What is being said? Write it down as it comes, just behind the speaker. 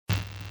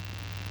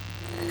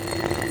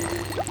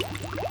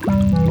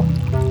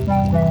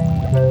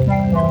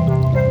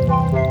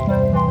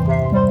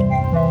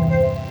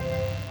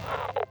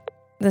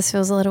this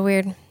feels a little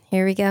weird.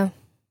 Here we go.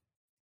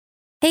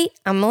 Hey,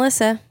 I'm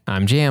Melissa.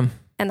 I'm Jam.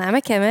 And I'm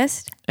a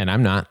chemist. And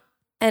I'm not.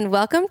 And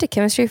welcome to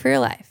Chemistry for Your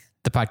Life.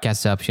 The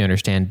podcast helps you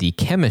understand the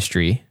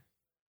chemistry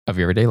of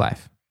your everyday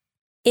life.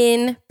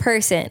 In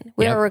person.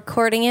 We Yep. are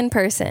recording in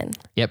person.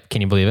 Yep.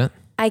 Can you believe it?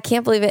 I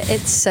can't believe it.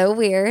 It's so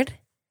weird.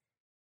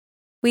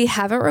 We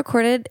haven't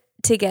recorded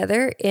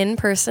together in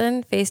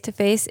person, face to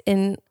face,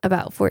 in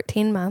about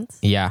 14 months.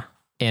 Yeah.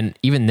 And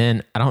even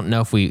then, I don't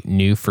know if we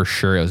knew for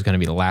sure it was going to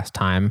be the last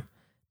time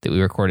that we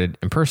recorded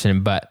in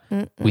person, but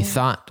we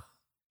thought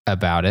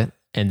about it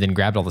and then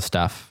grabbed all the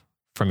stuff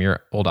from your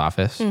old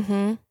office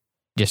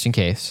just in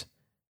case.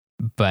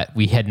 But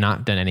we had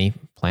not done any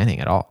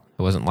planning at all.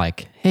 It wasn't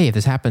like, hey, if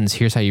this happens,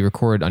 here's how you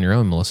record on your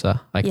own, Melissa.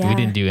 Like, we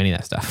didn't do any of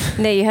that stuff.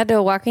 No, you had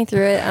to walk me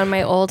through it on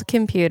my old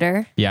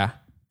computer. Yeah.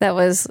 That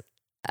was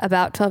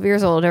about 12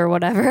 years old or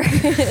whatever.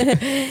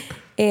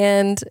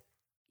 And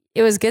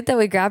it was good that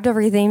we grabbed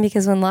everything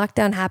because when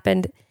lockdown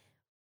happened,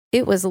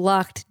 it was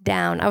locked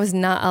down. I was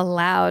not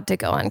allowed to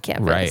go on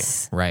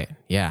campus. Right.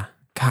 Yeah.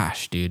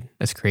 Gosh, dude,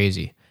 that's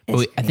crazy.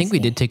 But I think we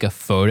did take a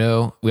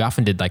photo. We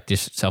often did like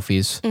just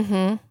selfies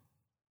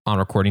on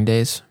recording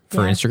days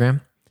for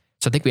Instagram.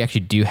 So I think we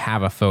actually do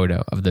have a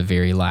photo of the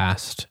very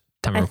last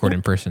time we recorded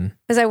in person.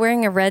 Was I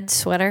wearing a red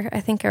sweater? I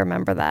think I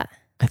remember that.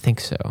 I think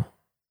so.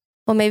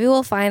 Well, maybe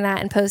we'll find that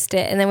and post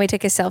it. And then we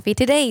took a selfie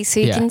today so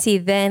you can see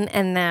then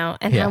and now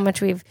and how much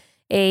we've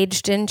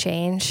aged and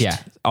changed. Yeah.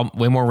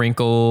 Way more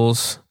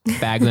wrinkles,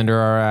 bags under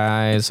our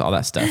eyes, all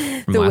that stuff.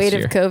 From The last weight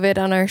year. of COVID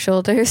on our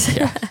shoulders.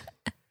 Yeah.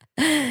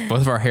 Both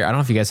of our hair, I don't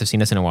know if you guys have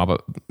seen this in a while,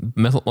 but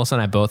Melissa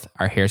and I both,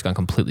 our hair's gone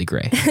completely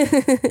gray.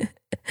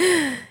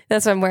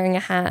 That's why I'm wearing a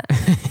hat.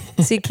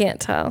 So you can't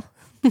tell.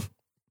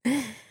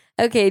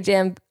 Okay,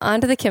 Jim,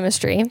 on to the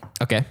chemistry.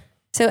 Okay.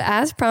 So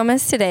as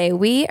promised today,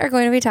 we are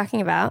going to be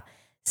talking about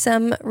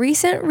some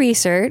recent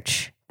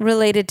research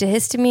related to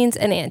histamines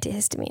and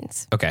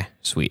antihistamines. Okay.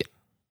 Sweet.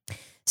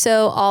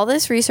 So all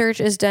this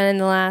research is done in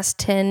the last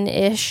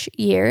 10-ish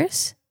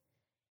years.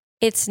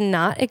 It's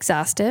not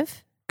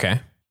exhaustive.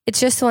 Okay. It's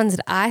just the ones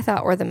that I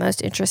thought were the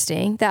most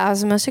interesting, that I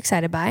was the most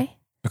excited by.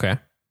 Okay.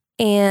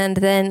 And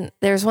then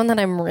there's one that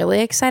I'm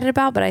really excited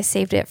about, but I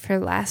saved it for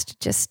last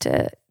just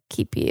to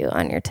keep you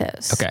on your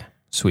toes. Okay.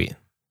 Sweet.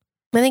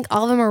 I think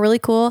all of them are really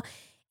cool.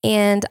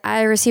 And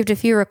I received a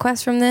few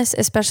requests from this,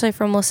 especially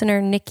from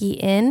listener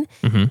Nikki N.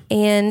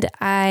 And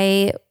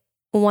I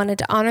wanted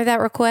to honor that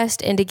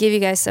request and to give you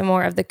guys some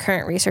more of the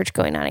current research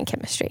going on in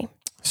chemistry.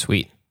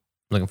 Sweet.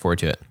 Looking forward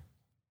to it.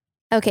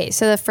 Okay,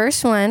 so the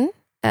first one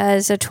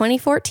is a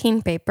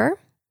 2014 paper.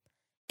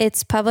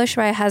 It's published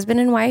by a husband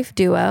and wife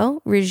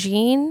duo,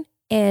 Regine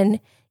and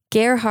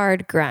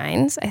Gerhard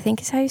Greins, I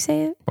think is how you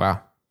say it.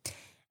 Wow. I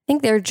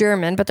think they're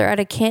German, but they're at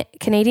a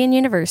Canadian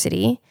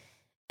university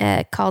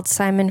called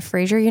Simon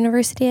Fraser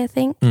University, I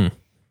think. And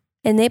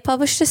they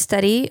published a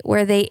study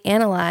where they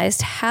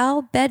analyzed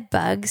how bed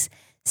bugs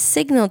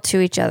signaled to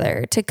each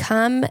other to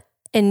come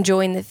and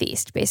join the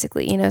feast,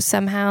 basically. You know,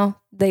 somehow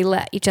they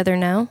let each other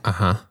know.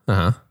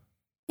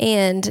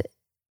 And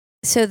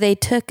so they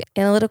took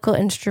analytical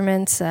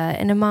instruments,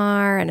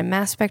 NMR and a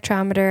mass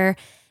spectrometer,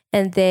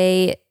 and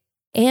they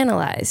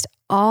analyzed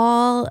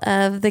all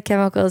of the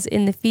chemicals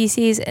in the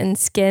feces and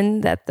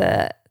skin that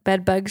the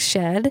bed bugs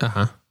shed.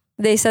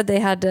 They said they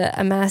had to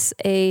amass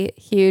a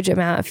huge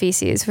amount of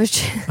feces,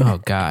 which... Oh,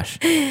 gosh.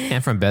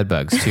 And from bed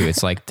bugs, too.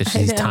 It's like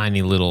these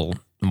tiny little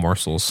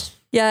morsels.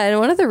 Yeah, and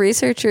one of the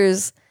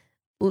researchers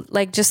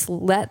just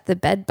let the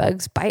bed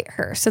bugs bite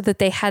her so that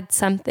they had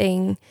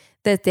something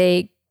that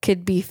they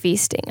could be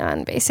feasting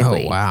on,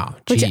 basically. Oh, wow.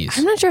 Which Jeez.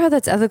 I'm not sure how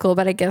that's ethical,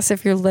 but I guess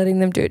if you're letting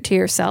them do it to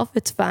yourself,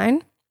 it's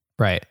fine.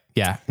 Right.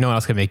 Yeah. No one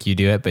else can make you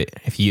do it, but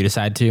if you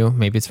decide to,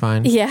 maybe it's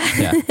fine.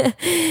 Yeah.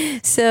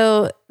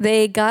 So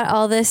they got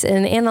all this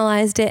and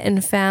analyzed it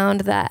and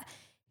found that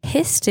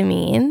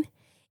histamine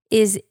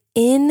is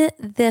in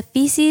the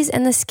feces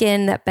and the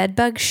skin that bed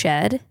bugs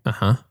shed.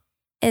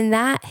 And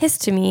that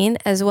histamine,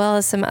 as well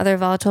as some other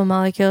volatile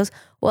molecules,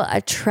 will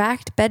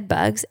attract bed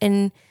bugs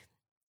and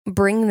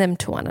bring them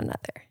to one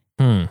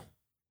another.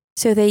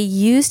 So they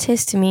used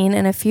histamine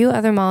and a few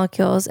other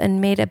molecules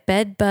and made a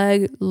bed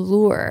bug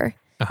lure,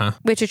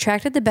 which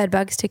attracted the bed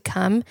bugs to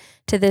come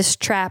to this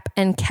trap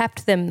and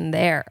kept them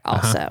there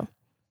also.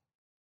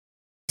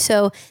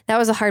 So that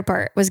was the hard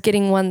part, was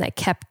getting one that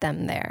kept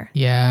them there.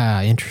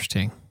 Yeah,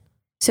 interesting.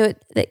 So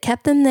it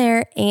kept them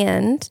there,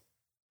 and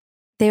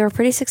they were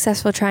pretty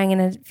successful trying in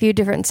a few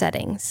different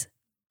settings.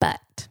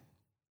 But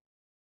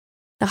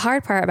the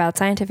hard part about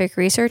scientific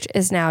research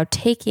is now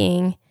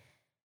taking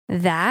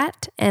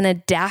that and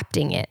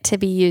adapting it to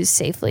be used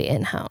safely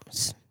in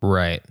homes.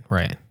 Right.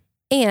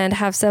 And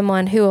have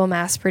someone who will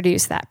mass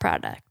produce that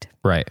product.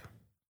 Right.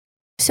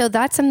 So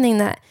that's something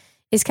that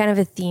is kind of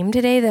a theme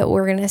today that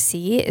we're going to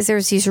see is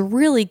there's these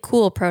really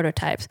cool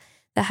prototypes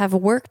that have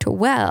worked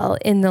well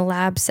in the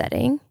lab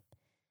setting.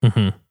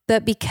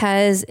 But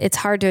because it's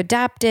hard to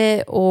adapt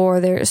it, or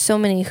there's so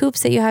many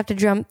hoops that you have to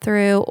jump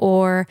through,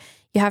 or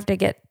you have to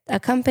get a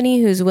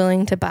company who's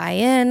willing to buy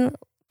in,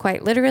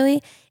 quite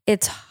literally,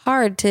 it's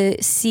hard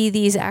to see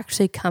these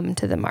actually come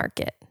to the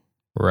market.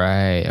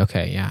 Right.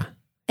 Okay. Yeah.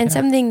 And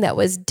something that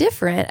was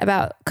different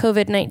about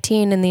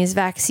COVID-19 and these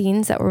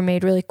vaccines that were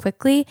made really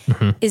quickly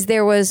is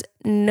there was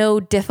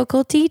no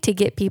difficulty to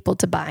get people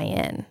to buy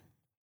in.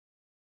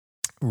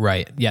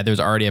 Right. Yeah. There's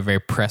already a very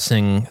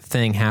pressing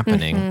thing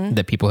happening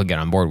that people could get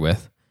on board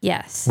with.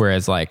 Yes.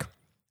 Whereas like,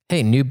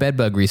 hey, new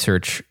bedbug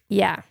research.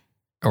 Yeah.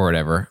 Or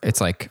whatever. It's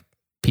like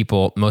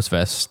people, most of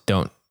us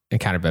don't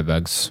encounter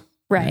bedbugs.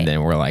 Right. And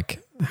then we're like,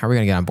 how are we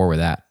going to get on board with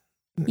that?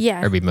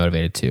 Yeah. Or be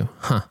motivated to?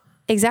 Huh.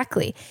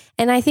 Exactly.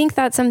 And I think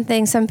that's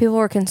something some people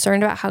were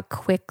concerned about how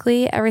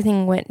quickly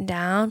everything went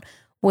down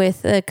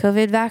with the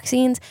COVID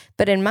vaccines.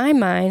 But in my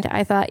mind,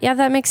 I thought, yeah,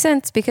 that makes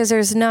sense because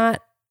there's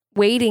not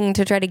waiting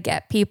to try to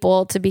get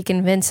people to be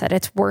convinced that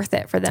it's worth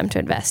it for them to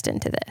invest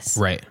into this.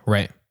 Right.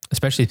 Right.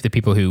 Especially the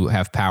people who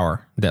have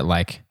power that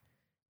like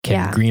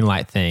can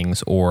greenlight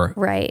things or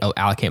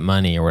allocate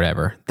money or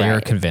whatever. They're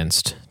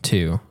convinced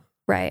too.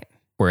 Right.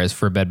 Whereas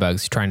for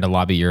bedbugs, trying to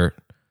lobby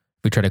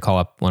we try to call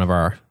up one of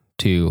our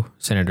 2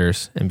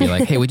 senators and be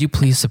like, hey, would you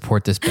please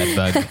support this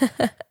bedbug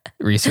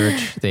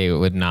research? They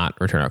would not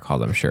return our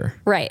calls, I'm sure.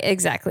 Right,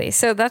 exactly.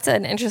 So that's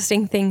an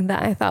interesting thing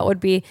that I thought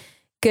would be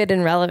good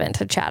and relevant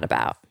to chat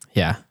about.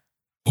 Yeah.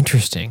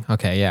 Interesting.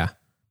 Okay, yeah.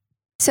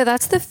 So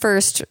that's the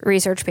first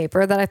research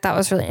paper that I thought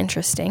was really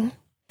interesting.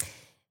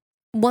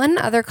 One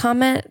other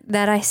comment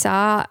that I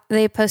saw,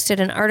 they posted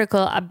an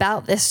article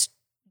about this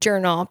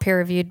journal,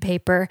 peer-reviewed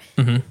paper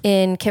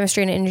in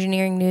Chemistry and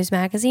Engineering News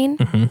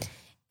magazine.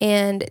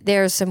 And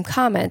there's some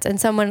comments, and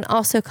someone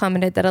also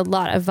commented that a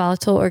lot of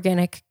volatile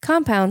organic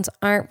compounds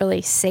aren't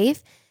really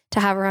safe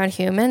to have around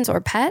humans or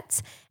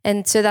pets.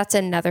 And so that's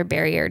another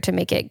barrier to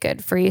make it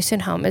good for use in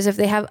home, is if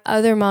they have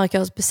other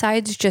molecules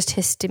besides just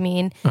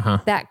histamine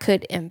that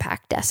could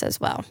impact us as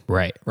well.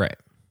 Right, right.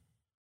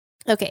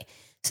 Okay,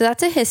 so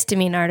that's a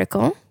histamine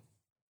article.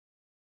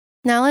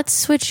 Now let's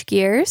switch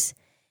gears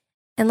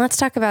and let's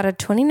talk about a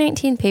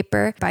 2019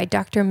 paper by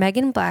Dr.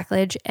 Megan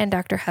Blackledge and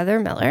Dr. Heather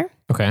Miller.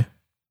 Okay.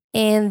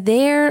 And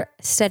they're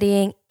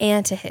studying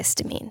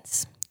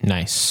antihistamines.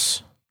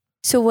 Nice.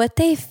 So what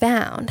they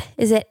found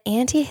is that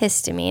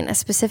antihistamine, a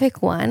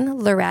specific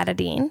one,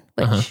 loratadine,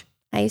 which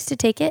I used to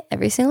take it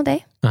every single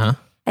day. I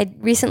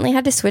recently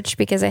had to switch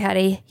because I had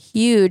a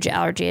huge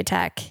allergy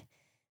attack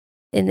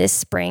in this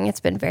spring. It's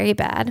been very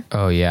bad.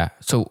 Oh, yeah.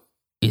 So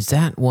is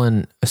that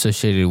one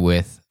associated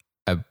with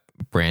a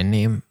brand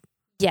name?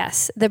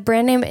 Yes. The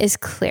brand name is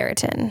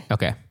Claritin.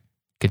 Okay.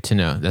 Good to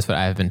know. That's what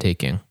I've been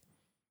taking.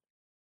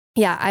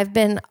 Yeah, I've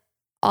been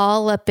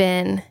all up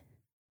in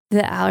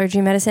the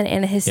allergy medicine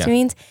and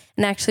histamines.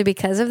 And actually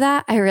because of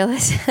that, I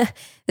realized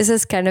this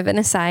is kind of an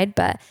aside,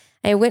 but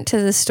I went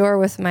to the store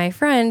with my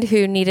friend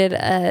who needed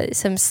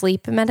some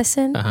sleep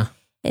medicine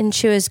and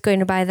she was going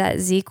to buy that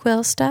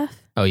ZzzQuil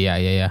stuff. Oh,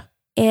 yeah.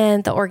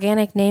 And the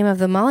organic name of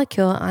the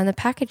molecule on the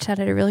package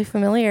sounded really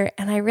familiar.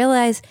 And I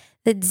realized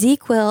that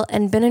ZzzQuil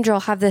and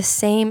Benadryl have the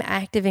same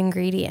active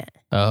ingredient.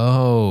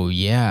 Oh,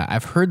 yeah.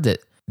 I've heard that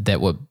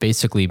what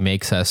basically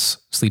makes us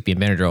sleepy in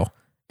Benadryl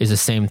is the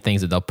same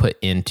things that they'll put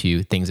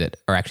into things that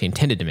are actually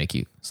intended to make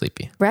you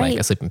sleepy, like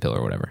a sleeping pill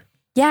or whatever.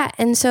 Yeah.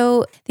 And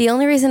so the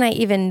only reason I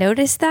even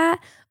noticed that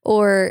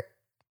or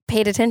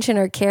paid attention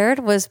or cared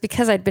was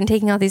because I'd been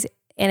taking all these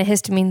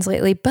antihistamines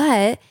lately.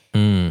 But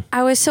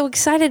I was so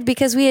excited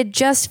because we had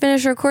just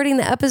finished recording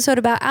the episode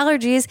about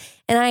allergies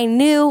and I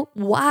knew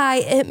why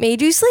it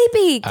made you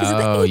sleepy because of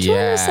the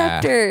H1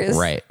 receptors.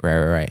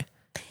 Right.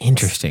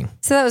 Interesting.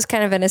 So that was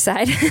kind of an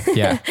aside.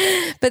 Yeah.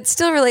 But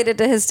still related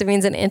to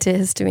histamines and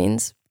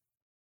antihistamines.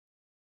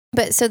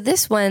 But so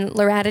this one,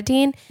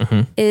 loratadine,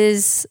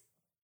 is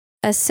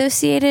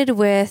associated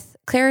with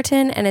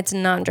Claritin and it's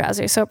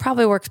non-drowsy. So it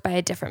probably works by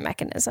a different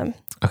mechanism.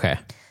 Okay.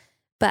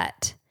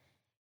 But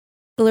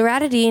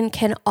loratadine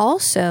can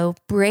also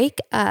break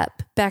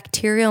up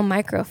bacterial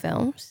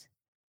microfilms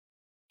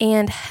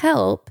and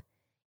help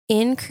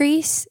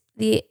increase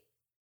the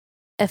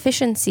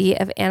efficiency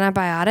of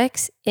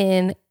antibiotics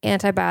in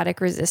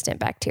antibiotic-resistant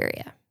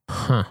bacteria.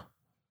 Huh.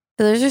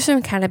 So those are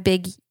some kind of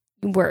big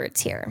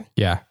words here.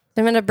 Yeah.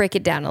 I'm going to break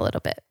it down a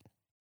little bit.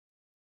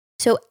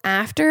 So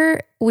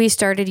after we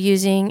started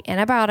using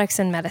antibiotics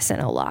in medicine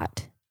a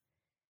lot,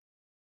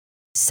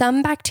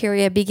 some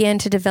bacteria began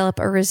to develop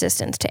a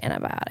resistance to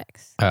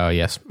antibiotics. Oh,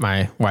 yes.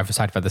 My wife has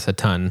talked about this a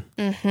ton.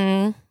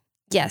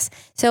 Yes.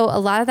 So a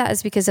lot of that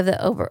is because of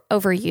the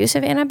overuse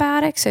of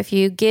antibiotics. So if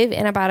you give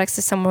antibiotics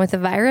to someone with a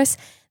virus,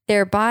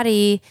 their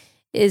body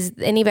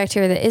any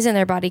bacteria that is in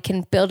their body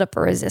can build up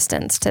a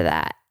resistance to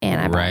that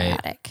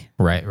antibiotic.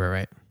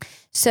 Right.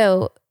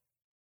 So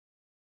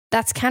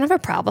that's kind of a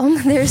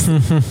problem.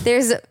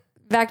 There's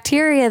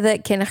bacteria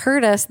that can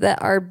hurt us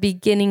that are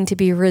beginning to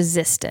be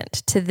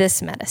resistant to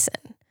this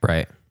medicine.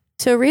 Right.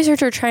 So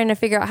researchers are trying to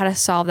figure out how to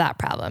solve that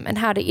problem and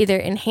how to either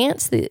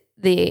enhance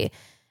the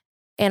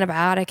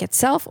antibiotic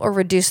itself or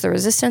reduce the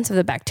resistance of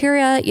the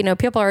bacteria. You know,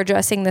 people are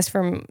addressing this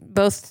from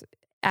both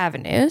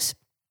avenues.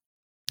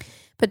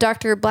 But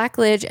Dr.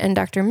 Blackledge and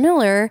Dr.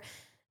 Miller,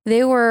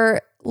 they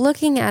were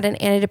looking at an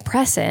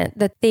antidepressant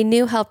that they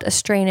knew helped a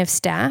strain of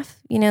staph,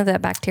 the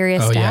bacteria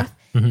staph.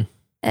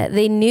 Yeah.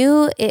 They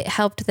knew it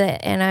helped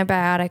the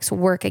antibiotics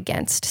work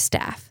against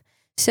staph.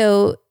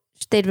 So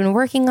they'd been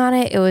working on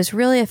it. It was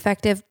really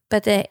effective,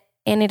 but the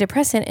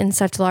antidepressant in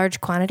such large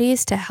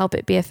quantities to help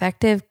it be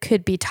effective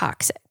could be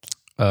toxic.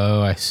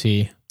 Oh, I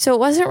see. So it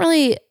wasn't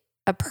really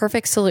a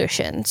perfect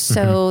solution.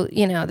 So,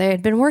 they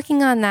had been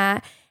working on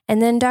that.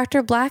 And then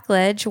Dr.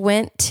 Blackledge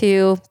went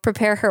to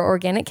prepare her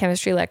organic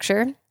chemistry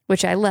lecture,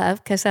 which I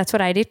love because that's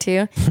what I do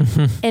too.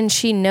 And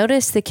she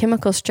noticed the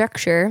chemical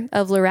structure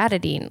of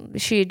loratadine.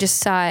 She just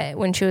saw it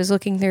when she was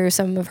looking through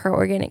some of her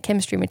organic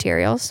chemistry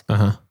materials.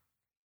 Uh-huh.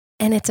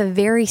 And it's a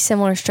very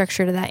similar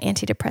structure to that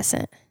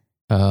antidepressant.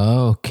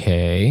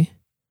 Okay.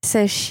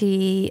 So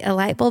a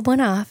light bulb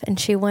went off and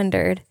she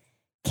wondered,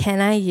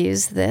 can I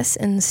use this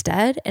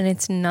instead? And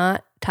it's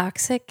not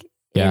toxic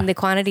in the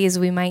quantities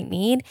we might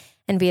need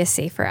and be a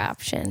safer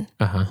option.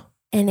 Uh-huh.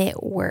 And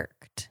it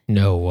worked.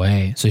 No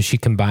way. So she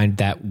combined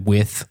that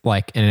with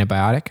like an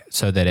antibiotic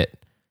so that it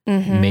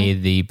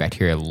made the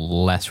bacteria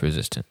less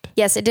resistant.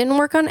 Yes, it didn't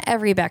work on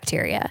every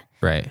bacteria.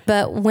 Right.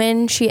 But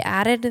when she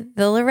added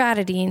the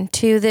loratadine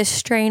to this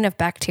strain of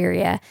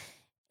bacteria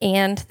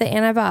and the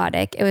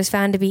antibiotic, it was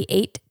found to be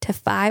 800 to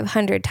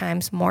 500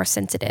 times more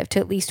sensitive to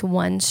at least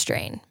one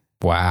strain.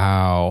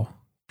 Wow.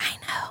 I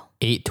know.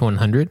 8 to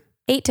 100?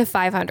 8 to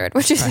 500,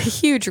 which is a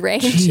huge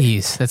range.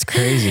 Jeez, that's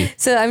crazy.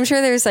 So I'm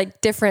sure there's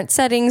like different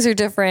settings or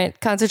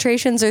different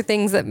concentrations or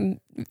things that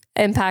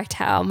impact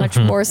how much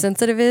more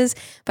sensitive it is.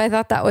 But I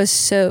thought that was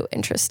so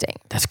interesting.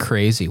 That's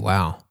crazy.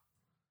 Wow.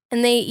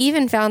 And they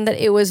even found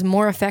that it was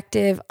more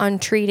effective on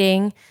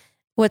treating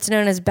what's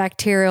known as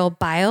bacterial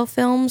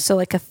biofilms. So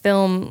like a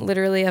film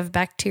literally of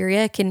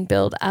bacteria can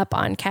build up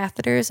on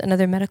catheters and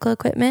other medical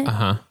equipment.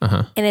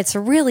 And it's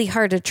really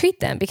hard to treat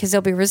them because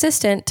they'll be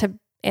resistant to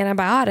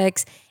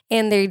antibiotics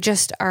and they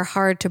just are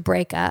hard to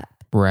break up.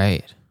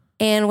 Right.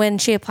 And when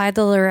she applied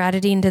the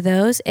loratadine to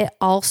those, it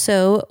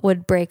also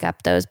would break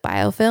up those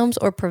biofilms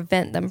or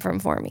prevent them from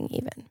forming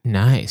even.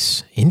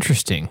 Nice.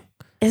 Interesting.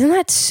 Isn't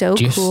that so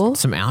cool?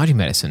 Some allergy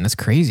medicine. That's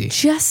crazy.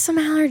 Just some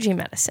allergy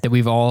medicine. That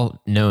we've all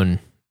known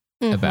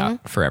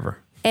about forever.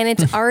 And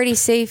it's already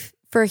safe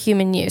for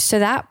human use. So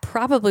that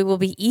probably will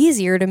be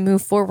easier to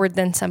move forward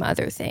than some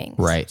other things.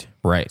 Right.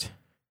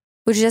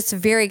 Which is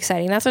very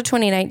exciting. That's a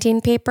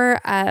 2019 paper.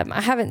 I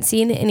haven't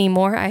seen any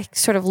more. I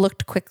sort of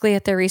looked quickly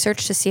at their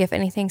research to see if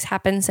anything's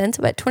happened since,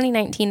 but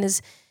 2019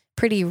 is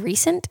pretty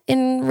recent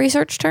in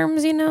research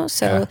terms,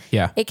 so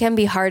it can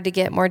be hard to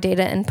get more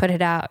data and put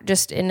it out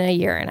just in a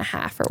year and a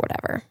half or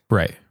whatever.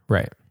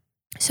 Right.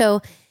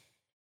 So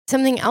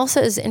something else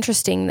that is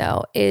interesting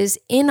though, is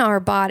in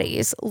our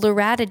bodies,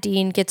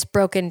 loratadine gets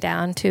broken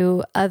down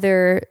to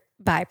other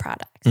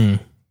byproducts.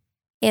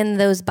 And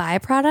those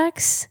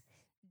byproducts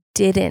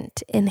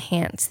didn't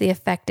enhance the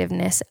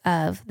effectiveness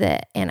of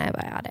the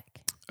antibiotic.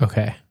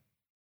 Okay.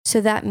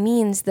 So that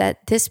means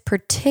that this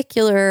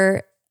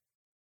particular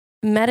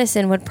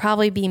medicine would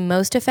probably be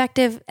most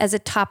effective as a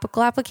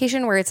topical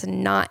application where it's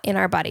not in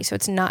our body. So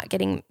it's not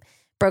getting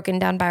broken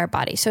down by our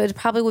body. So it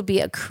probably would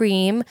be a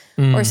cream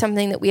or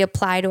something that we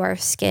apply to our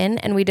skin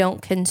and we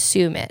don't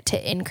consume it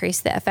to increase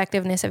the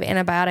effectiveness of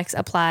antibiotics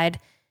applied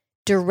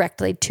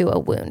directly to a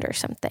wound or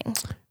something.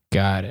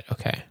 Got it.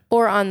 Okay.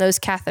 Or on those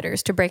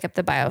catheters to break up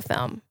the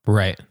biofilm.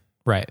 Right.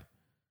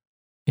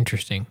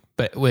 Interesting.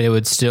 But it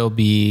would still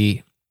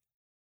be,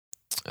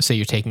 say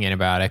you're taking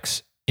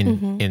antibiotics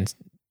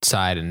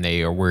inside and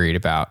they are worried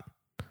about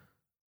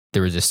the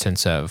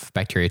resistance of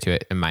bacteria to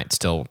it. It might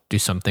still do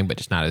something, but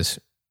just not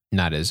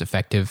as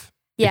effective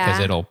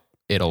because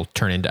it'll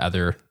turn into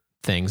other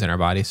things in our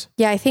bodies.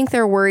 Yeah. I think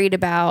they're worried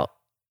about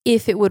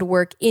if it would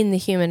work in the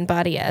human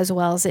body as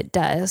well as it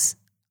does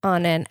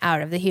on an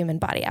out of the human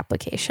body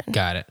application.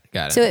 Got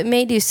it. So it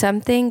may do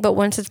something, but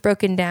once it's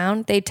broken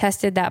down, they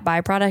tested that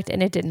byproduct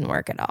and it didn't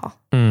work at all.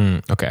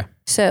 Okay.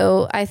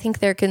 So I think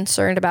they're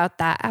concerned about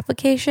that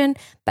application,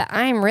 but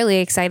I'm really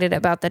excited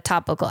about the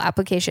topical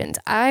applications.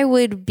 I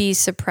would be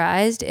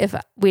surprised if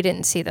we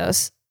didn't see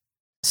those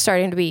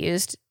starting to be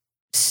used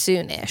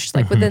soonish,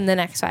 like within the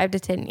next 5 to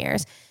 10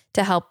 years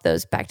to help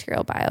those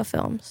bacterial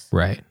biofilms.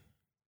 Right.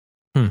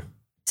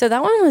 So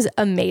that one was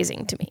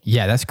amazing to me.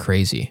 Yeah, that's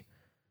crazy.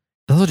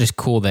 It's also just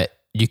cool that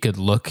you could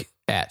look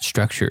at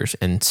structures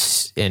and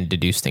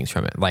deduce things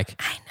from it. Like,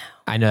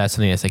 I know that's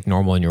something that's like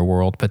normal in your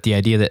world, but the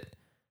idea that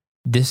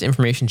this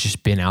information's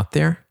just been out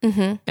there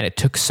and it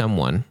took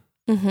someone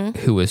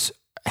who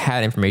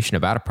had information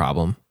about a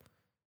problem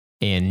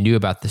and knew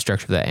about the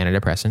structure of that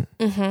antidepressant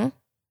and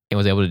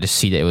was able to just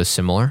see that it was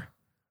similar.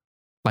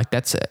 Like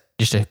that's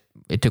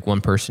it took one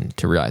person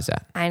to realize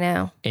that. I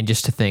know. And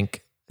just to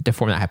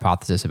form that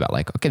hypothesis about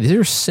like, okay, these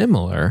are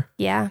similar.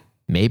 Yeah.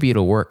 Maybe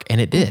it'll work. And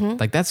it did.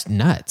 Like, that's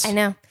nuts. I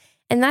know.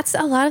 And that's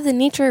a lot of the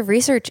nature of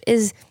research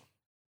is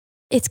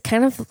it's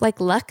kind of like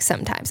luck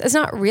sometimes. It's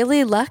not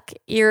really luck.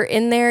 You're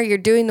in there, you're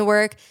doing the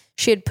work.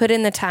 She had put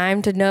in the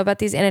time to know about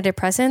these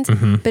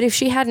antidepressants. But if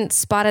she hadn't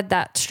spotted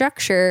that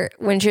structure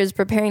when she was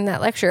preparing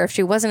that lecture, if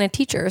she wasn't a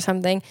teacher or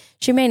something,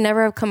 she may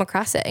never have come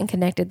across it and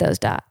connected those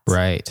dots.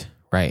 Right.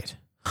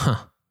 Huh.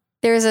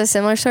 There's a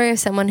similar story of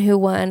someone who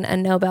won a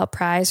Nobel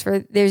Prize for,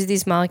 there's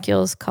these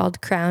molecules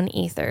called crown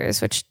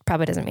ethers, which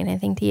probably doesn't mean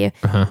anything to you,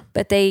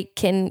 but they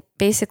can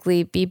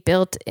basically be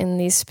built in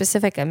these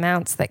specific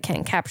amounts that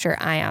can capture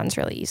ions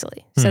really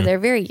easily. So they're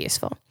very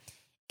useful.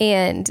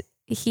 And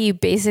he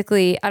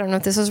basically, I don't know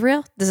if this is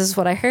real. This is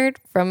what I heard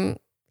from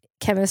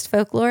chemist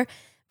folklore,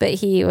 but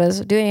he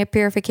was doing a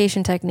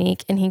purification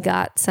technique and he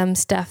got some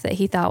stuff that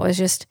he thought was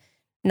just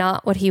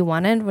not what he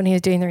wanted when he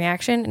was doing the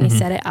reaction. And he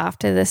set it off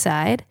to the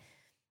side.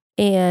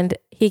 And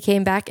he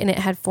came back and it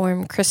had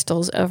formed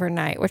crystals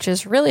overnight, which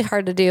is really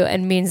hard to do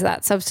and means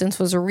that substance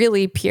was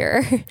really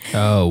pure.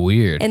 Oh,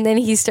 weird. And then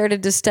he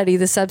started to study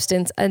the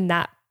substance, and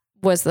that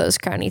was those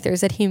crown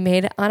ethers that he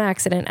made on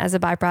accident as a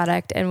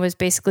byproduct and was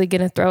basically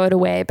going to throw it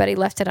away, but he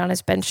left it on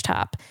his bench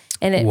top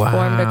and it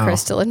formed a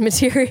crystalline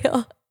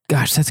material.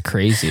 Gosh, that's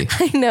crazy.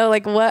 I know,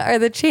 like, what are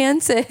the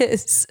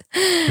chances?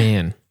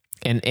 Man.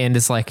 And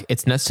it's like,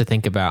 it's nuts to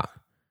think about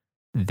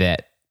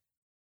that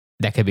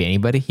could be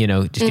anybody, you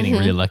know, just getting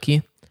really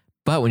lucky.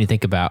 But when you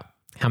think about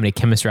how many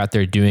chemists are out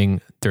there doing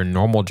their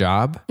normal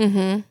job,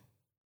 you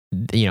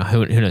know,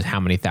 who knows how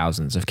many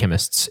thousands of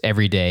chemists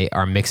every day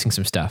are mixing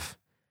some stuff.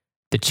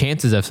 The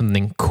chances of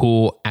something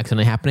cool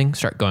accidentally happening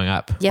start going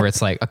up, where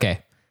it's like,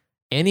 okay,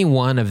 any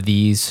one of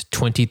these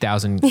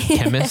 20,000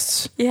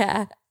 chemists,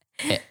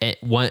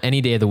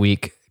 any day of the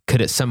week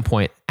could at some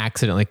point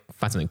accidentally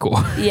find something cool.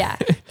 Yeah.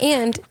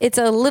 And it's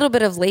a little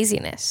bit of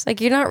laziness. Like,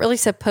 you're not really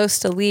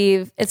supposed to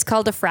leave. It's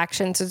called a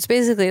fraction. So it's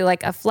basically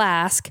like a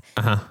flask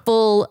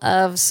full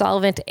of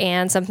solvent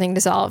and something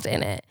dissolved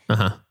in it,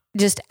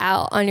 just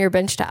out on your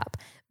benchtop.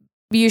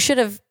 You should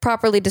have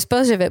properly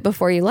disposed of it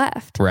before you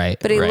left. Right.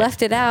 But he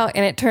left it out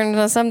and it turned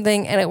into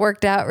something and it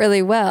worked out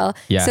really well.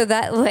 Yeah. So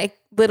that like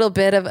little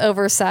bit of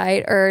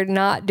oversight or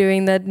not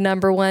doing the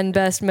number one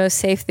best, most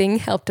safe thing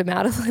helped him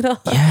out a little.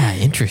 Yeah.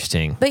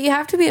 Interesting. But you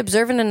have to be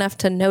observant enough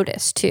to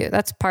notice too.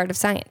 That's part of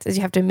science, is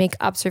you have to make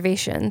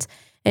observations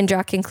and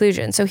draw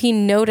conclusions. So he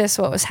noticed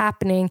what was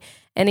happening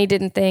and he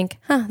didn't think,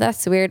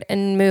 that's weird,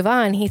 and move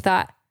on. He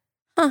thought,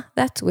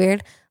 that's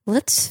weird.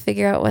 Let's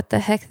figure out what the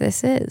heck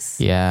this is.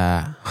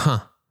 Yeah.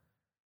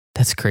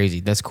 That's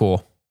crazy. That's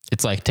cool.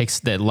 It's like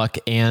takes the luck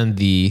and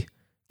the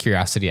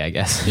curiosity, I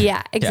guess.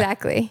 Yeah,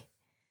 exactly. Yeah.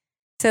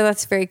 So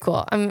that's very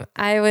cool.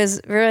 I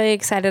was really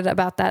excited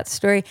about that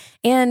story.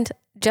 And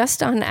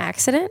just on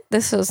accident,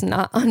 this was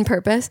not on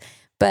purpose,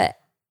 but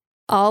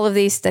all of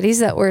these studies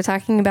that we're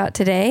talking about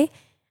today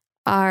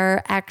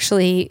are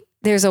actually,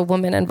 there's a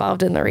woman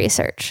involved in the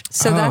research.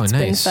 So that's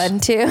nice. Been fun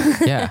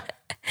too. Yeah.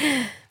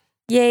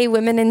 Yay,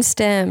 women in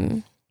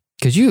STEM.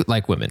 Because you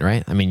like women,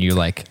 right? I mean, you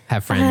like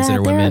have friends that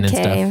are women and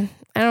stuff.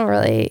 I don't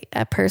really,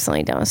 I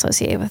personally don't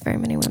associate with very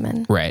many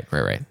women. Right.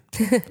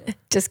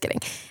 Just kidding.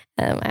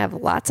 I have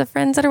lots of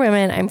friends that are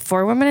women. I'm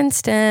for women in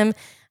STEM.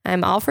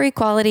 I'm all for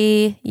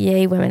equality.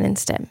 Yay, women in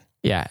STEM.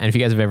 Yeah. And if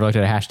you guys have ever looked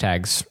at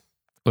hashtags,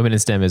 women in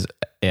STEM is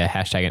a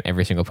hashtag in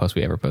every single post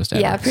we ever post.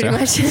 Yeah, pretty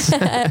much.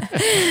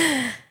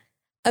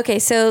 Okay,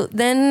 so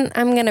then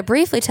I'm going to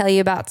briefly tell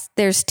you about,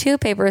 there's 2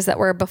 papers that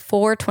were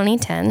before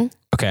 2010.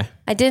 Okay.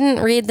 I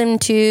didn't read them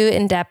too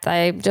in depth.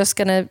 I'm just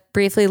going to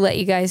briefly let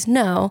you guys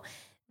know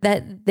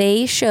that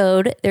they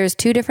showed there's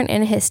 2 different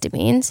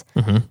antihistamines.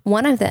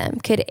 One of them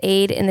could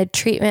aid in the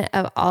treatment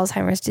of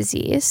Alzheimer's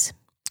disease.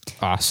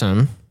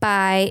 Awesome.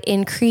 By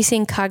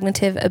increasing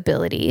cognitive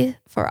ability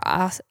for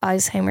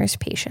Alzheimer's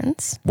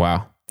patients.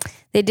 Wow.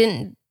 They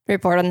didn't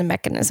report on the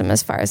mechanism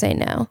as far as I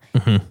know.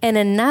 And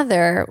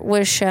another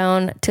was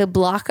shown to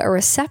block a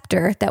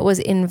receptor that was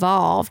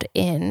involved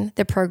in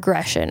the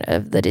progression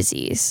of the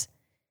disease.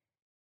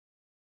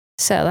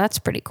 So that's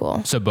pretty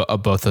cool. So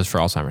both those for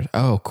Alzheimer's.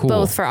 Oh, cool.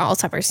 Both for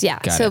Alzheimer's.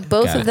 Yeah. So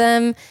both of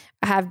them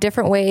have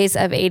different ways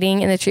of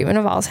aiding in the treatment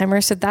of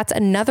Alzheimer's. So that's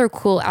another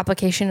cool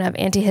application of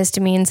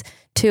antihistamines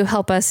to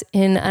help us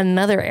in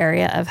another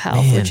area of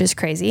health, which is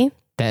crazy.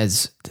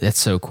 That's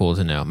so cool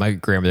to know. My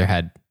grandmother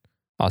had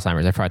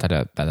Alzheimer's. I've probably talked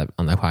about that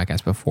on the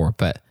podcast before,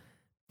 but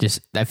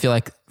just, I feel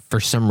like for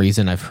some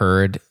reason I've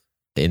heard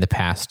in the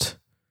past,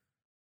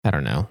 I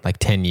don't know, like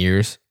 10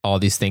 years, all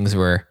these things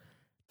where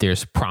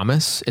there's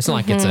promise. It's not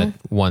like it's a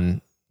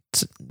one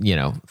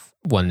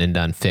and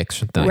done fix or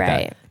something like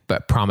that,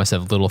 but promise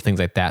of little things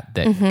like that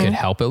could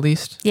help at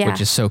least,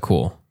 which is so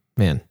cool,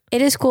 man.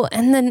 It is cool.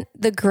 And then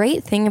the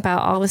great thing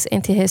about all this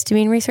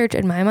antihistamine research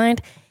in my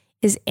mind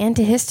is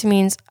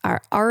antihistamines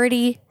are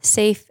already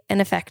safe and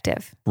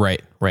effective.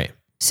 Right.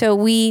 So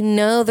we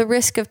know the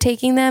risk of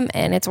taking them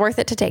and it's worth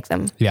it to take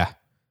them. Yeah.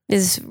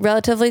 Is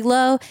relatively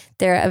low.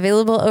 They're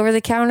available over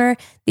the counter.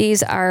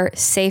 These are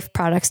safe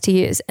products to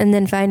use. And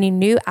then finding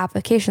new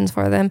applications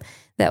for them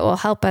that will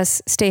help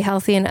us stay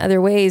healthy in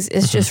other ways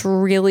is just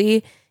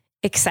really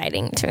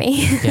exciting to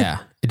me. Yeah.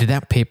 Did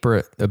that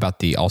paper about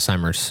the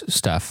Alzheimer's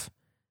stuff,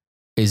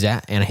 is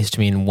that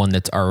antihistamine one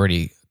that's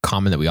already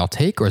common that we all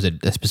take, or is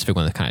it a specific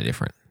one that's kind of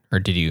different? Or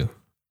do you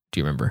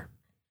remember?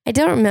 I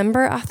don't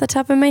remember off the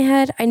top of my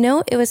head. I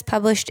know it was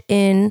published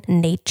in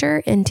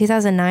Nature in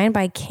 2009, but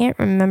I can't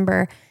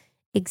remember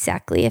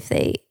exactly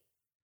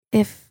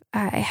if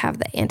I have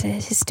the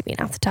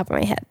antihistamine off the top of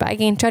my head, but I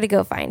can try to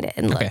go find it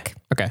and look.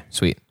 Okay,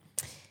 sweet.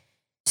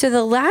 So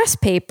the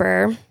last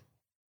paper,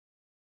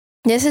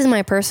 this is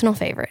my personal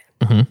favorite.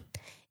 Mm-hmm.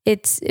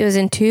 It was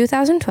in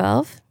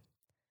 2012.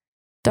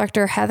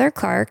 Dr. Heather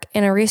Clark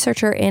and a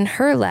researcher in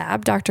her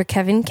lab, Dr.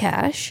 Kevin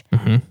Cash,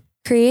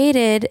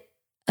 created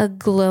a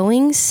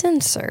glowing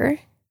sensor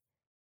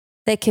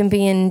that can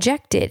be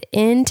injected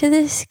into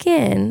the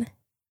skin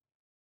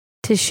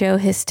to show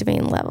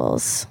histamine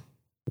levels.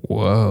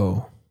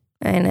 Whoa.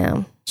 I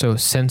know. So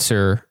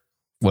sensor,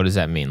 what does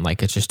that mean?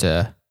 Like it's just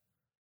a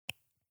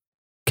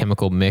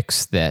chemical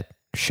mix that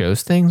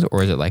shows things,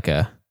 or is it like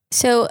a...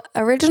 So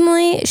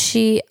originally,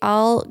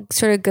 I'll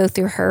sort of go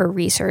through her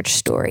research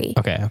story.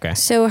 Okay.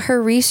 So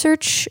her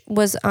research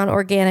was on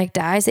organic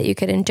dyes that you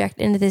could inject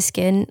into the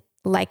skin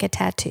like a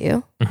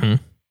tattoo. Mm-hmm.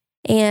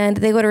 And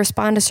they would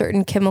respond to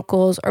certain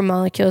chemicals or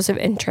molecules of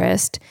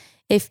interest.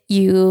 If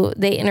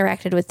they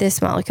interacted with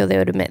this molecule, they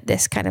would emit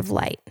this kind of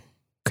light.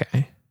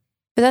 Okay.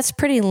 But that's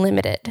pretty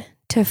limited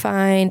to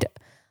find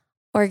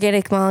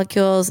organic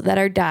molecules that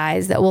are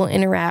dyes that will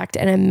interact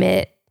and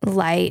emit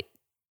light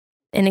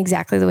in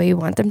exactly the way you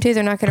want them to.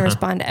 They're not going to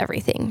respond to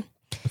everything.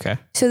 Okay.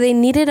 So they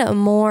needed a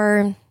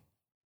more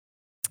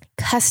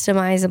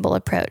customizable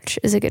approach,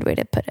 is a good way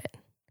to put it.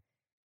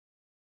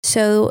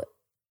 So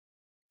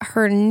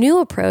her new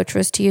approach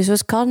was to use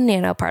what's called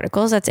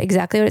nanoparticles. That's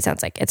exactly what it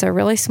sounds like. It's a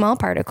really small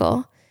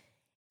particle.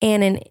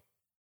 And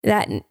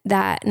that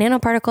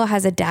nanoparticle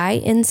has a dye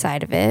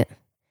inside of it.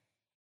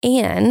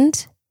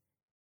 And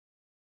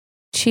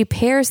she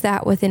pairs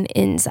that with an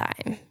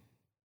enzyme.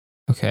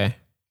 Okay.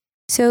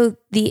 So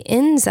the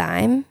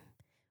enzyme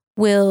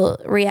will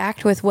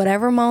react with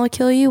whatever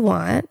molecule you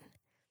want,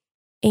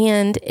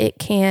 and it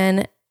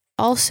can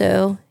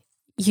also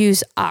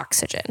use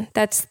oxygen.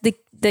 That's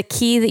the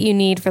key that you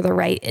need for the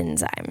right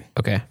enzyme.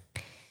 Okay.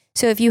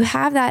 So if you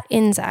have that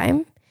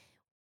enzyme,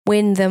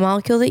 when the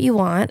molecule that you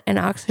want and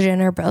oxygen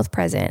are both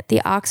present,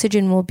 the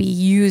oxygen will be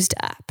used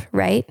up,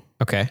 right?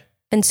 Okay.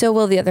 And so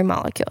will the other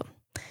molecule.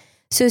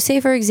 So say,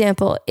 for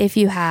example, if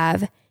you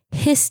have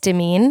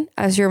histamine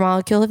as your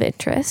molecule of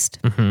interest,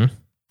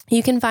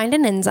 you can find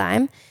an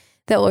enzyme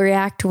that will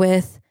react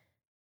with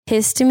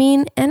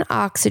histamine and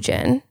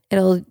oxygen.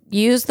 It'll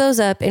use those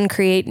up and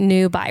create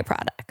new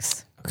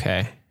byproducts.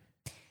 Okay.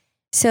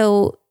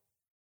 So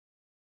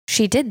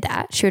she did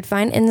that. She would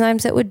find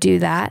enzymes that would do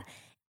that.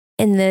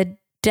 And the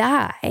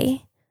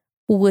dye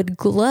would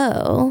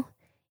glow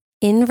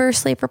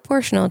inversely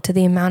proportional to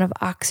the amount of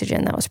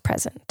oxygen that was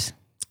present.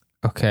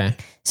 Okay.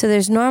 So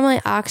there's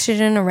normally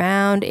oxygen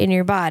around in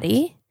your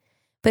body,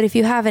 but if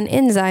you have an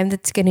enzyme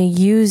that's going to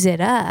use it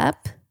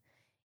up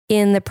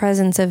in the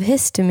presence of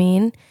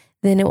histamine,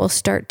 then it will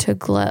start to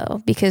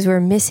glow because we're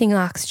missing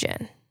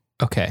oxygen.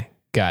 Okay.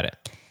 Got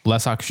it.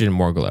 Less oxygen,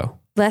 more glow.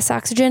 Less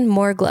oxygen,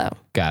 more glow.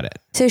 Got it.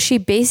 So she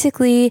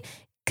basically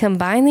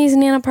combined these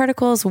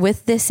nanoparticles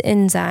with this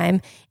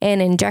enzyme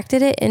and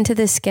injected it into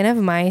the skin of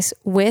mice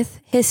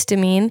with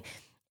histamine,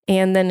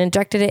 and then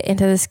injected it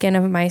into the skin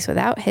of mice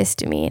without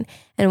histamine.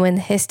 And when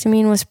the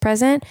histamine was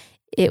present,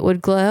 it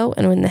would glow.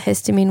 And when the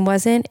histamine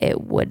wasn't,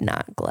 it would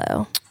not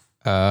glow.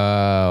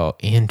 Oh,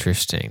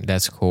 interesting.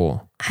 That's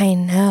cool. I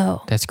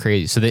know. That's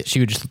crazy. So that she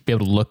would just be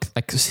able to look,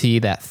 like see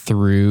that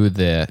through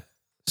the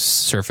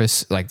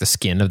surface, like the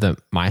skin of the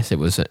mice, it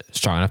was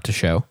strong enough to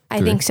show.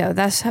 I think so.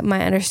 That's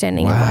my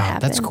understanding of what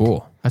happened. That's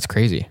cool. That's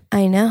crazy.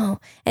 I know.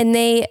 And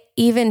they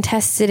even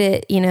tested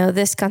it,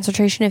 this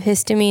concentration of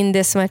histamine,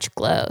 this much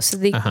glow. So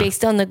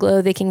based on the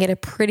glow, they can get a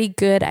pretty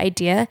good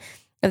idea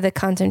of the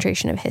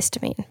concentration of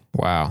histamine.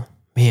 Wow.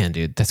 Man,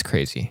 dude, that's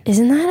crazy.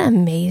 Isn't that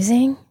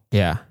amazing?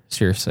 Yeah,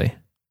 seriously.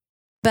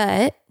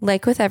 But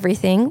like with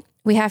everything,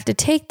 we have to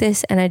take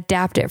this and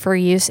adapt it for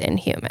use in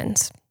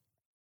humans.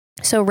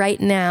 So right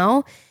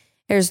now,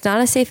 there's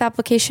not a safe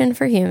application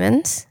for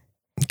humans.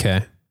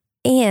 Okay.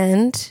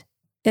 And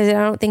I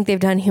don't think they've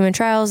done human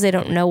trials. They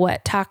don't know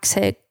what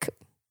toxic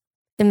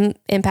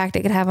impact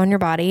it could have on your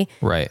body.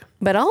 Right.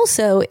 But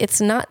also,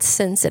 it's not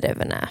sensitive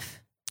enough.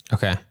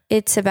 Okay.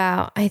 It's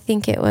about, I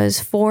think it was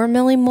 4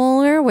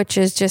 millimolar, which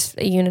is just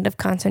a unit of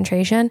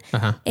concentration.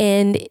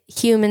 And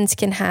humans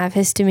can have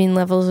histamine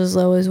levels as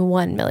low as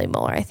 1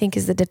 millimolar, I think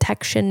is the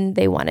detection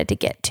they wanted to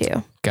get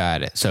to.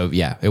 Got it. So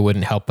yeah, it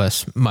wouldn't help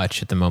us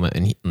much at the moment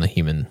on the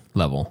human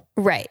level.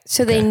 Right.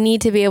 So they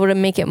need to be able to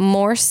make it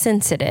more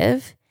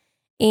sensitive,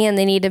 and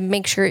they need to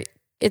make sure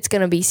it's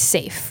going to be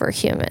safe for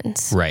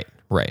humans. Right.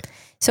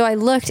 So I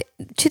looked,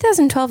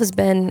 2012 has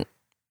been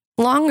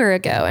longer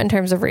ago in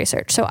terms of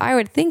research. So I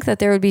would think that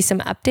there would be some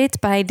updates,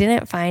 but I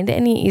didn't find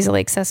any easily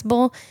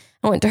accessible.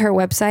 I went to her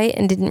website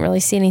and didn't really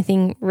see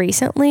anything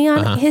recently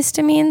on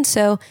histamine.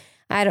 So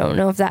I don't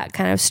know if that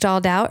kind of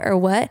stalled out or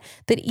what,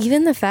 but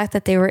even the fact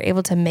that they were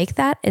able to make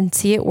that and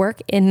see it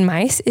work in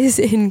mice is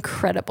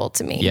incredible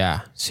to me.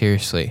 Yeah,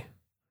 seriously.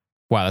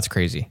 Wow, that's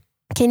crazy.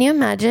 Can you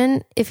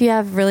imagine if you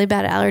have really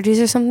bad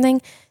allergies or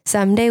something,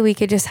 someday we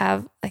could just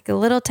have like a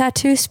little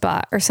tattoo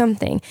spot or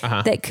something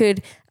that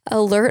could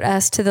alert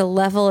us to the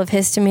level of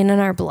histamine in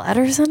our blood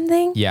or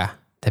something? Yeah,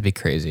 that'd be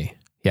crazy.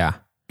 Yeah.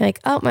 Like,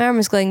 oh, my arm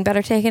is glowing,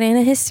 better take an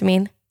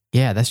antihistamine.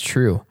 Yeah, that's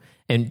true.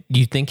 And do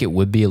you think it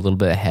would be a little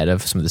bit ahead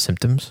of some of the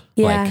symptoms?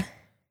 Yeah. Like,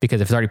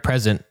 because if it's already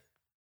present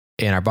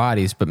in our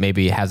bodies, but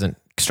maybe it hasn't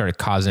started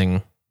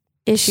causing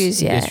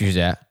issues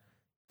yet,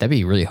 that'd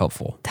be really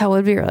helpful. That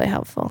would be really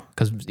helpful.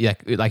 Because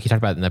like you talked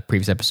about in the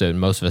previous episode,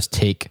 most of us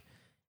take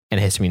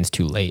antihistamines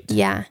too late.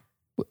 Yeah.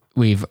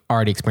 We've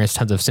already experienced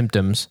tons of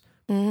symptoms,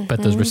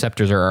 but those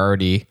receptors are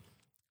already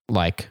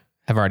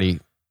have already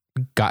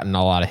gotten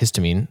a lot of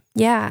histamine.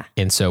 Yeah.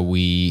 And so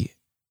the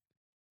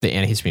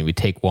antihistamine we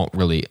take won't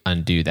really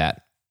undo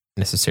that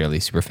necessarily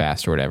super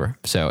fast or whatever.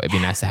 So it'd be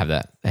nice to have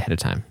that ahead of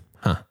time.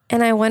 Huh.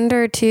 And I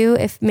wonder too,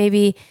 if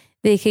maybe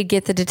they could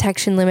get the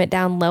detection limit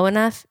down low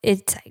enough.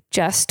 It's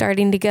just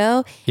starting to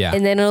go. Yeah.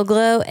 And then it'll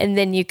glow and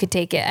then you could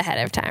take it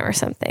ahead of time or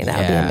something. That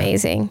would be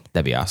amazing.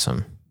 That'd be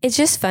awesome. It's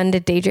just fun to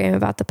daydream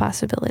about the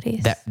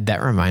possibilities.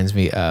 That reminds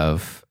me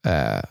of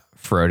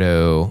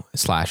Frodo /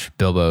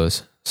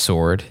 Bilbo's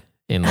sword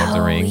in Lord of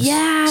the Rings.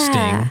 Yeah.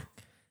 Sting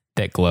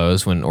that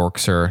glows when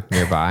orcs are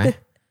nearby.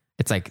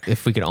 It's like,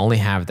 if we could only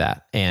have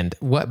that, and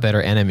what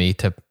better enemy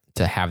to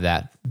have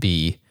that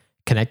be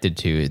connected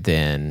to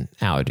than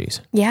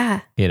allergies? Yeah.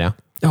 You know?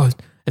 Oh,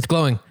 it's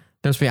glowing.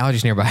 There must be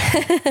allergies nearby.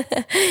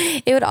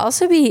 It would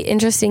also be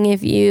interesting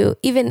if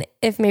even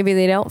if maybe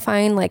they don't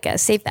find like a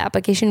safe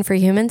application for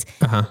humans,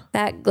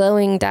 that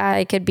glowing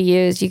dye could be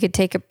used. You could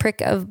take a prick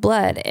of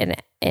blood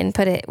and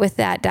put it with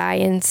that dye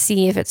and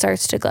see if it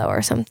starts to glow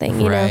or something.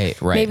 You know,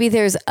 maybe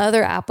there's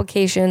other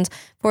applications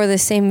for the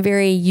same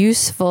very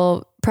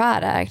useful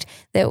product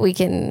that we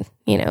can,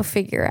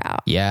 figure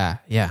out. Yeah.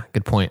 Yeah.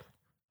 Good point.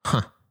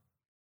 Huh.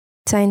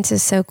 Science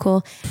is so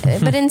cool.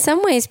 But in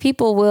some ways,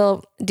 people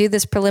will do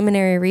this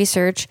preliminary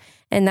research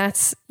and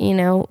that's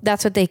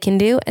what they can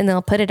do. And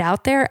they'll put it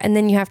out there. And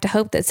then you have to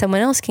hope that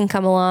someone else can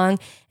come along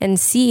and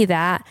see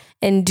that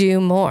and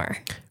do more.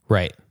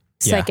 Right.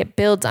 It's like it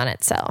builds on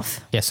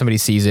itself. Yeah. Somebody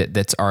sees it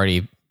that's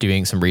already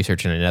doing some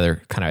research in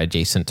another kind of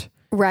adjacent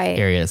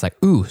area. It's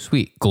like, ooh,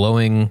 sweet,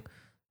 glowing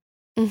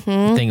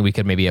thing we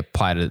could maybe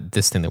apply to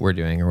this thing that we're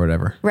doing or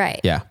whatever. Right.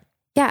 Yeah.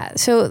 Yeah.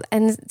 So,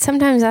 and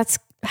sometimes that's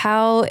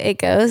how it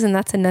goes. And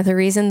that's another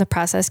reason the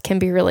process can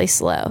be really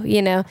slow.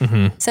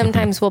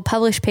 Sometimes we'll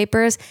publish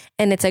papers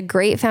and it's a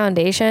great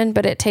foundation,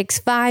 but it takes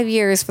 5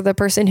 years for the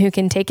person who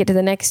can take it to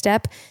the next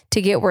step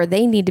to get where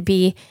they need to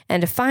be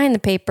and to find the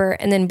paper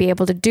and then be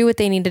able to do what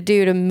they need to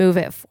do to move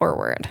it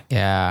forward.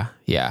 Yeah.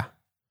 Yeah.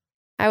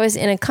 I was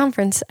in a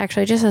conference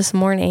actually just this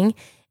morning,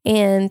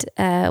 and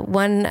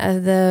one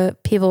of the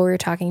people we were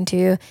talking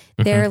to,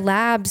 their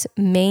lab's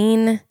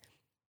main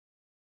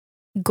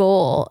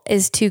goal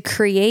is to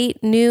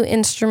create new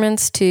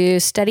instruments to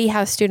study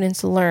how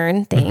students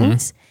learn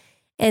things.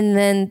 And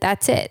then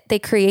that's it. They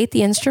create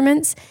the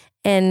instruments,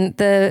 and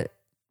the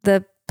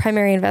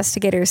primary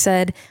investigator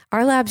said,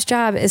 our lab's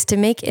job is to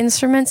make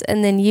instruments,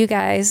 and then you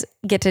guys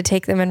get to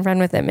take them and run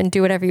with them and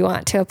do whatever you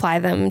want to apply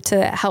them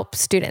to help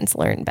students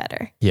learn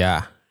better.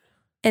 Yeah.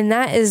 And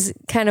that is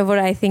kind of what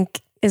I think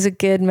is a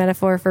good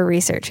metaphor for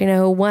research.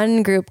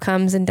 One group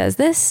comes and does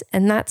this,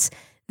 and that's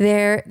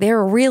they're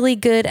really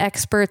good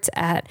experts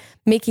at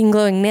making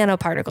glowing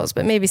nanoparticles,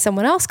 but maybe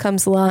someone else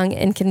comes along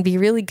and can be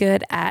really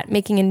good at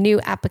making a new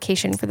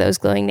application for those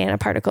glowing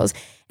nanoparticles.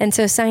 And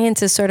so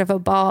science is sort of a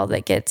ball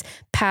that gets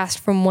passed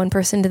from one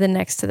person to the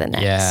next to the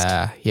next.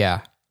 Yeah.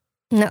 Yeah.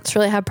 And that's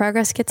really how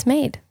progress gets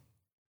made.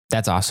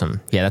 That's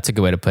awesome. Yeah. That's a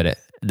good way to put it,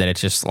 that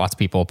it's just lots of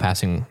people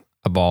passing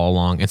a ball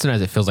along. And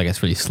sometimes it feels like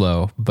it's really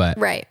slow, but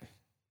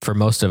for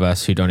most of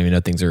us who don't even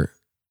know things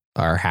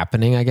are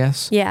happening, I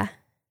guess. Yeah.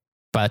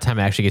 By the time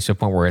it actually gets to a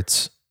point where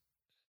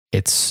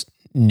it's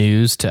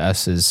news to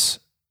us as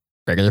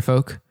regular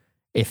folk,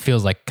 it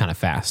feels like kind of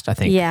fast, I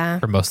think,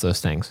 for most of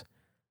those things.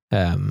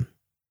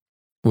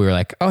 We were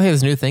like, oh, hey,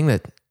 there's a new thing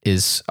that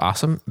is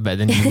awesome. But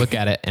then you look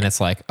at it and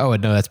it's like, oh,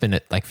 no, that's been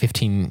like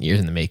 15 years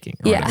in the making.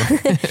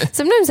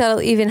 Sometimes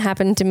that'll even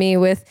happen to me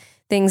with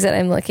things that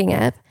I'm looking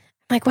at.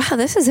 I'm like, wow,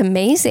 this is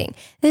amazing.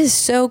 This is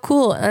so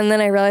cool. And then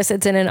I realize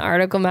it's in an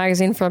article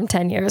magazine from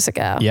 10 years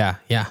ago. Yeah.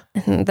 Yeah.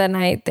 And then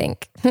I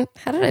think,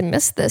 how did I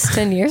miss this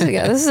 10 years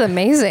ago? This is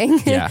amazing.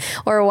 Yeah.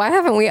 Or why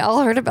haven't we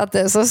all heard about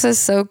this? This is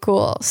so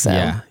cool. So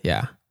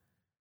yeah.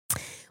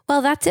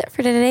 Well, that's it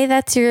for today.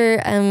 That's your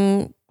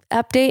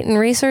update and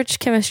research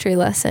chemistry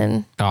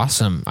lesson.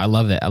 Awesome. I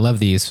love it. I love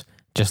these.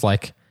 Just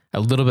like a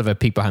little bit of a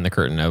peek behind the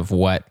curtain of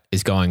what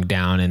is going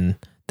down in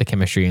the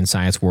chemistry and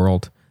science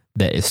world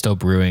that is still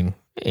brewing.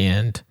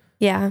 And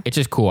it's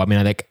just cool. I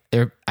mean, I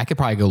could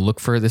probably go look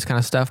for this kind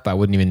of stuff, but I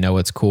wouldn't even know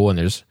it's cool. And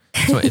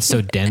it's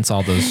so dense,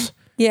 all those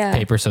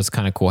papers. So it's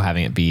kind of cool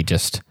having it be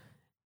just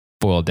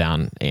boiled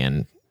down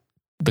and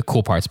the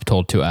cool parts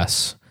told to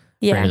us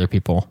Yeah. regular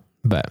people.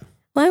 But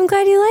Well, I'm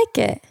glad you like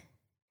it.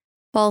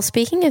 Well,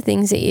 speaking of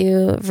things that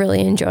you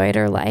really enjoyed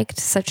or liked,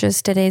 such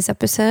as today's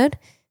episode,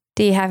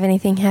 do you have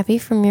anything happy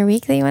from your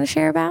week that you want to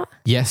share about?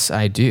 yes,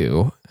 I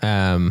do.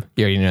 You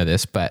already know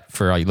this, but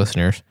for all you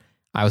listeners,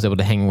 I was able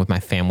to hang with my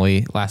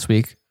family last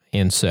week.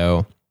 And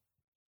so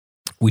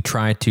we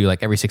try to,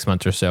 like every 6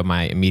 months or so,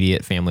 my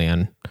immediate family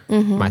on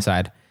my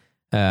side,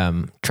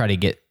 try to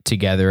get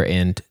together.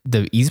 And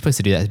the easiest place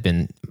to do that has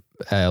been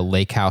a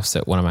lake house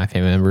that one of my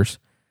family members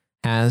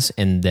has,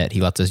 and that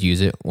he lets us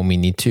use it when we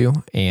need to.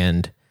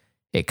 And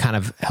it kind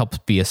of helps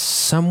be a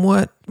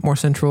somewhat more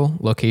central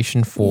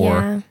location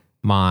for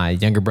my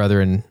younger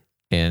brother and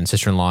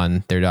sister-in-law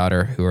and their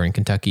daughter who are in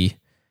Kentucky,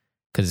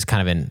 because it's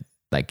kind of in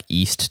like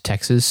East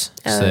Texas.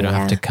 So they don't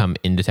have to come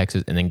into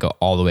Texas and then go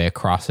all the way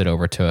across it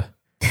over to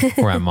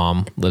where my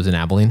mom lives in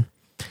Abilene.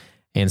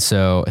 And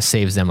so it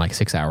saves them like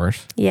 6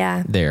 hours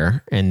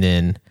there. And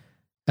then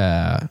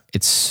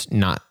it's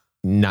not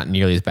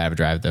nearly as bad of a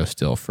drive though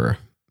still for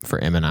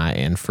Em and I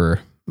and for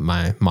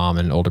my mom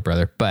and older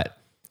brother. But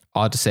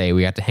all I have to say,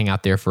 we got to hang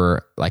out there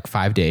for like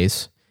 5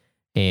 days.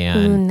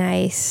 And ooh,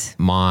 nice.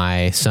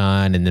 My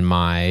son and then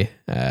my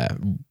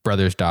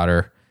brother's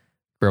daughter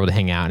were able to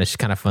hang out. And it's just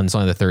kind of fun. It's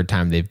only the third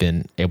time they've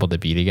been able to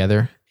be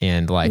together.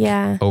 And like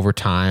over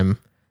time,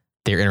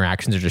 their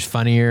interactions are just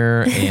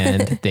funnier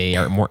and they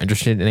are more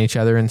interested in each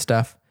other and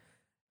stuff.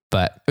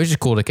 But it was just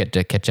cool to get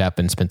to catch up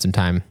and spend some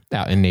time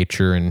out in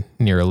nature and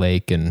near a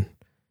lake and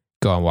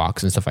go on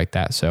walks and stuff like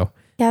that. So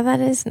yeah, that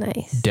is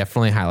nice.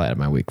 Definitely highlight of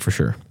my week for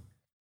sure.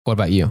 What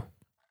about you?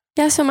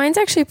 Yeah, so mine's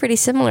actually pretty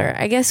similar.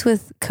 I guess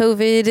with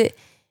COVID,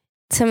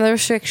 some of the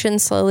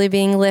restrictions slowly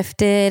being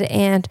lifted,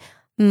 and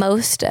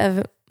most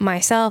of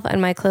myself and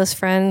my close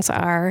friends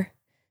are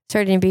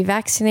starting to be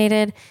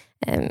vaccinated.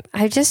 And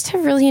I just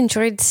have really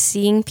enjoyed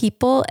seeing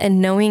people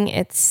and knowing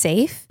it's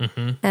safe.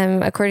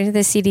 According to the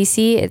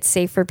CDC, it's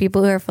safe for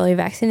people who are fully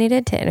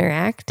vaccinated to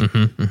interact.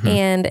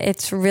 And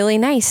it's really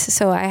nice.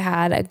 So I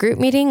had a group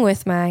meeting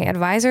with my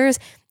advisors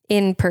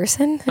in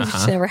person, which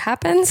never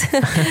happens.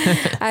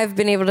 I've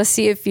been able to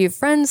see a few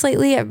friends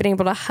lately. I've been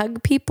able to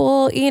hug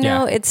people. You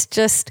know, it's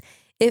just,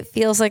 it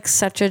feels like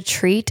such a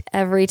treat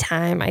every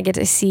time I get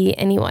to see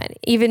anyone,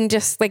 even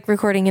just like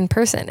recording in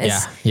person.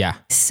 It's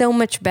so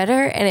much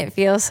better, and it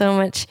feels so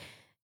much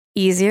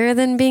easier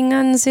than being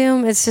on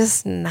Zoom. It's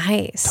just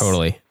nice.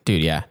 Totally.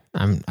 Dude, yeah.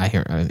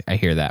 I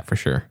hear that for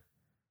sure.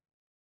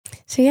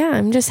 So yeah,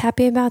 I'm just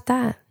happy about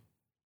that.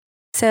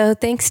 So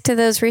thanks to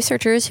those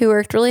researchers who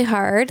worked really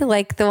hard,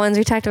 like the ones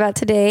we talked about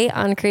today,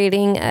 on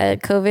creating a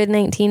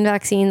COVID-19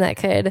 vaccine that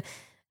could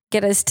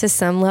get us to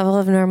some level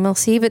of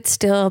normalcy, but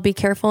still be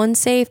careful and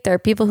safe. There are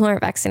people who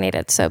aren't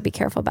vaccinated, so be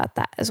careful about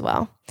that as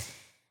well.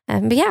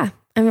 But yeah,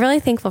 I'm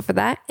really thankful for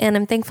that. And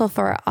I'm thankful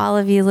for all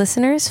of you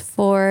listeners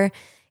for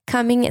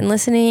coming and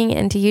listening,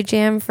 and to you,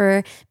 Jam,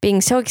 for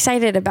being so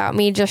excited about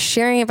me just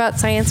sharing about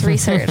science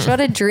research. What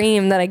a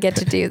dream that I get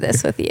to do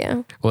this with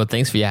you. Well,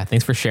 thanks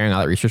for sharing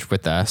all that research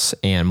with us.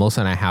 And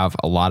Melissa and I have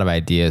a lot of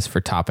ideas for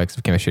topics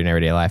of chemistry in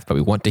everyday life, but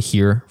we want to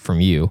hear from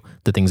you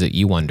the things that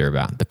you wonder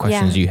about, the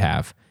questions you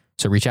have.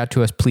 So reach out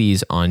to us,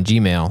 please, on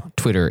Gmail,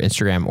 Twitter,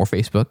 Instagram, or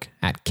Facebook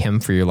at Chem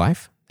for Your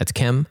Life. That's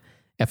Chem,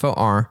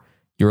 FOR,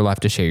 Your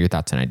Life, to share your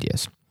thoughts and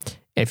ideas. And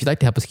if you'd like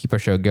to help us keep our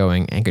show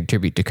going and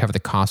contribute to cover the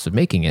cost of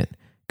making it,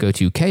 go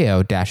to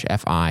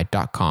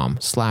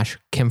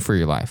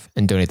ko-fi.com/chemforyourlife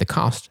and donate the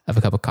cost of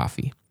a cup of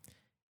coffee.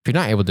 If you're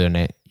not able to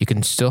donate, you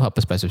can still help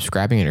us by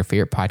subscribing in your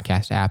favorite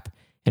podcast app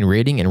and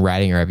rating and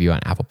writing a review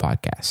on Apple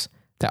Podcasts.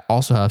 That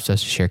also helps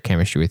us to share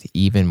chemistry with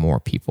even more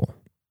people.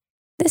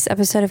 This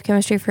episode of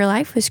Chemistry for Your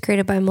Life was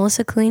created by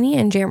Melissa Collini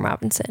and Jam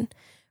Robinson.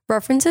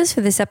 References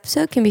for this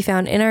episode can be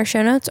found in our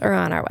show notes or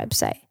on our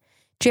website.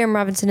 Jam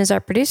Robinson is our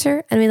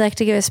producer, and we'd like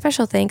to give a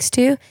special thanks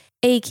to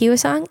A.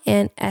 Kiwasong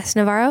and S.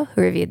 Navarro,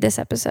 who reviewed this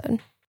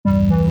episode.